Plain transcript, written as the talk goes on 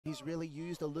He's really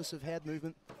used elusive head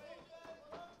movement.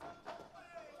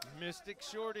 Mystic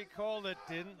Shorty called it,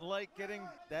 didn't like getting,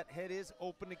 that head is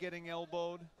open to getting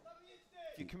elbowed.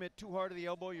 If you commit too hard to the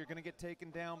elbow, you're gonna get taken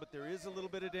down, but there is a little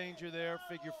bit of danger there.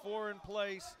 Figure 4 in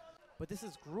place. But this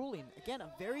is grueling. Again, a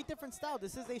very different style.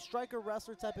 This is a striker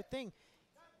wrestler type of thing.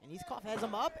 And Isakov has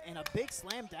him up and a big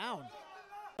slam down.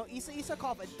 Issa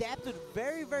Isakov adapted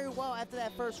very, very well after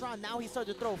that first round. Now he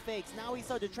started to throw fakes. Now he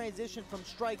started to transition from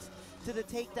strikes to the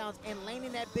takedowns and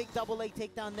landing that big double leg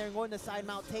takedown there and going to side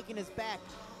mount, taking his back.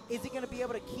 Is he going to be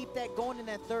able to keep that going in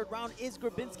that third round? Is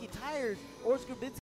Grabinski tired, or is Grabinski